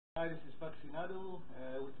Hi, this is Faxi Nadu.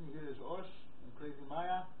 With me here is Ors and Crazy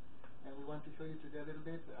Maya, and we want to show you today a little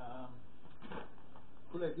bit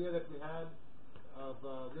cool idea that we had of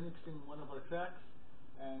remixing one of our tracks,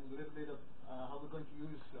 and a little bit of how we're going to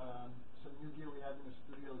use some new gear we have in the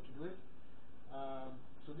studio to do it.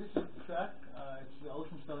 So this is the track. It's the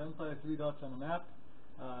Ocean Star Empire 3 dots on a map.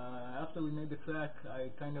 After we made the track,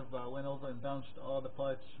 I kind of went over and bounced all the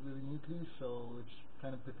parts really neatly, so it's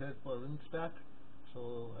kind of prepared for a remix track.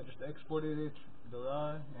 So I just exported it to the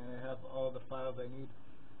RAW, and I have all the files I need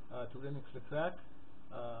to remix the track.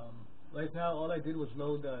 Right now, all I did was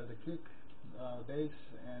load the kick, bass,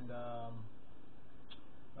 and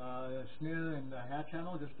snare and hat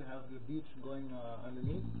channel just to have the beats going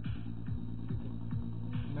underneath.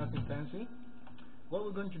 Nothing fancy. What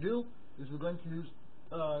we're going to do is we're going to use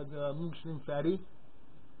the Moog Slim Phatty,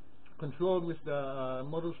 controlled with the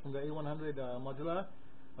models from the A100 modular,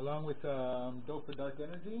 along with Dope for Dark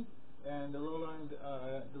Energy and the Roland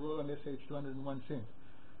SH201 synth.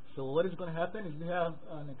 So what is going to happen is we have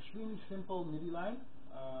an extremely simple MIDI line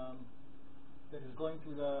that is going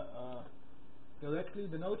to the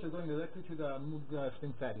notes are going directly to the Moog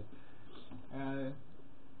Slim Phatty. And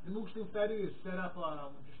the Moog Slim Phatty is set up,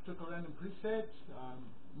 just took a random preset,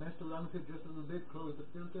 messed around with it just a little bit, closed the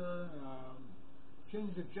filter,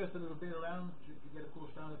 changed it just a little bit around to get a cool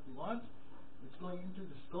sound if you want. It's going into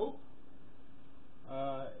the scope.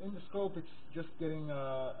 In the scope, it's just getting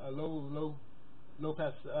a low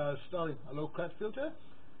cut filter,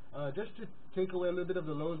 just to take away a little bit of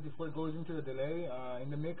the lows before it goes into the delay.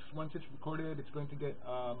 In the mix, once it's recorded, it's going to get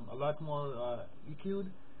a lot more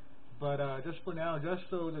EQ'd. But just for now, just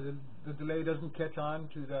so that the delay doesn't catch on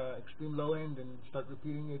to the extreme low end and start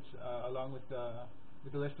repeating it along with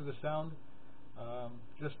the rest of the sound.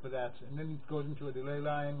 Just for that, and then it goes into a delay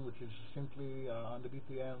line, which is simply on the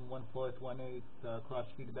BPM 1/4, 1/8 cross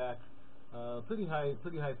feedback, pretty high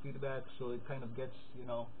feedback, so it kind of gets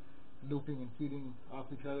looping and feeding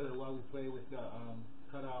off each other while we play with the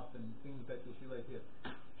cutoff and things that you see right here.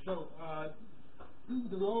 So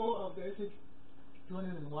the role of the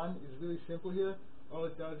SH201 is really simple here. All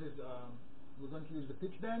it does is we're going to use the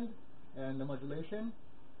pitch bend and the modulation.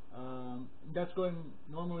 That's going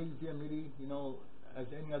normally via MIDI, as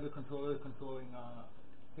any other controller controlling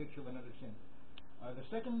pitch of another synth. The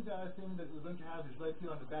second thing that we're going to have is right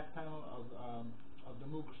here on the back panel of the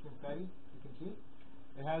Moog Slim Phatty. You can see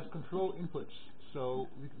it has control inputs. So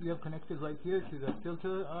we have connected right here to the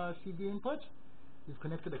filter CD input. We've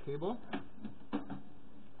connected a cable,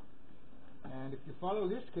 and if you follow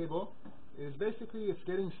this cable, it's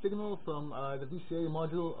getting signal from the VCA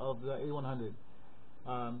module of the A100.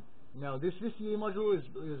 Now this VCA module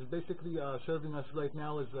is basically serving us right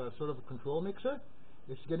now as a sort of a control mixer.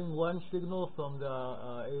 It's getting one signal from the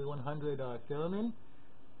A100 theremin,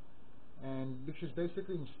 and which is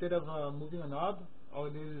basically, instead of moving a knob, all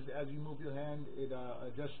it is as you move your hand, it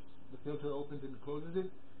adjusts the filter, opens and closes it.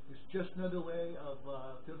 It's just another way of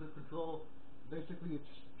filter control. Basically,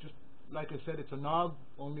 it's just like I said, it's a knob,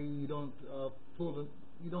 only you don't pull the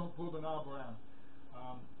knob around.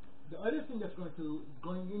 The other thing that's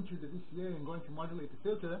going into the VCA and going to modulate the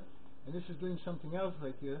filter, and this is doing something else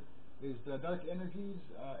right here, is the Dark Energy's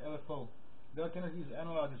LFO. Dark Energy is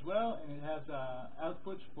analog as well, and it has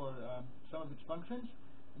outputs for some of its functions,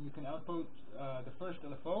 and you can output the first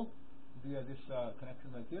LFO via this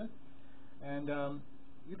connection right here. And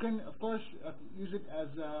you can, of course, use it as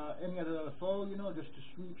any other LFO, just to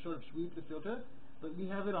sort of sweep the filter. But we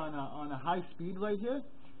have it on a high speed right here.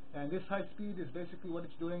 And this high speed is basically what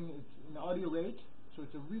it's doing. It's an audio rate, so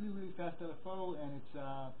it's a really fast LFO, and it's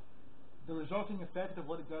the resulting effect of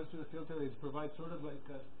what it does to the filter is provide sort of like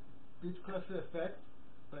a beat crusher effect,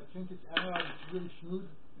 but since it's analog, it's really smooth,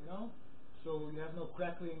 so you have no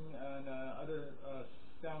crackling and other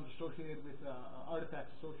sounds associated with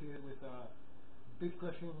artifacts associated with bit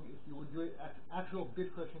crushing. If you would do it actual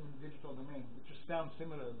bit crushing in digital domain, it just sounds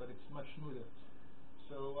similar, but it's much smoother.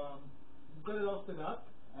 So we've got it all set up.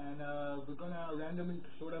 And we're going to randomly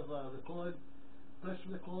sort of press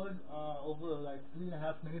record over like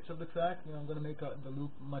 3.5 minutes of the track. I'm going to make the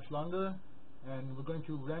loop much longer, and we're going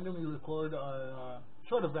to randomly record our,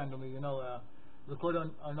 record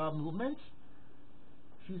our knob movements.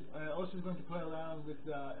 She's also going to play around with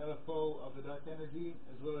the LFO of the Dark Energy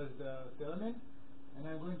as well as the theremin, and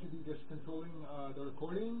I'm going to be just controlling the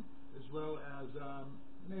recording as well as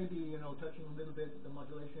maybe touching a little bit the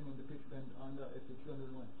modulation and the pitch bend on the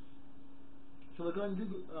SH201. So we're going to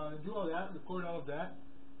do all that, record all of that,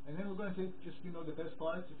 and then we're going to take just the best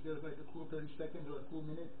parts. If there's like a cool 30 seconds or a cool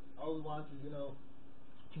minute, all we want is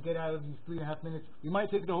to get out of these 3.5 minutes. We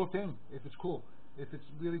might take the whole thing if it's cool, If it's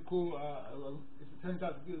really cool, if it turns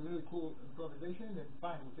out to be a really cool improvisation, then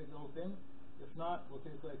fine, we'll take the whole thing. If not, we'll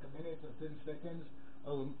take like a minute or 30 seconds.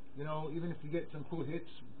 You know, even if you get some cool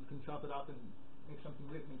hits, you can chop it up and make something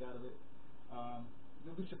rhythmic out of it.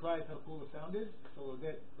 You'll be surprised how cool the sound is. So we'll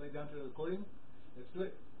get right down to the recording. Let's do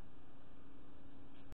it.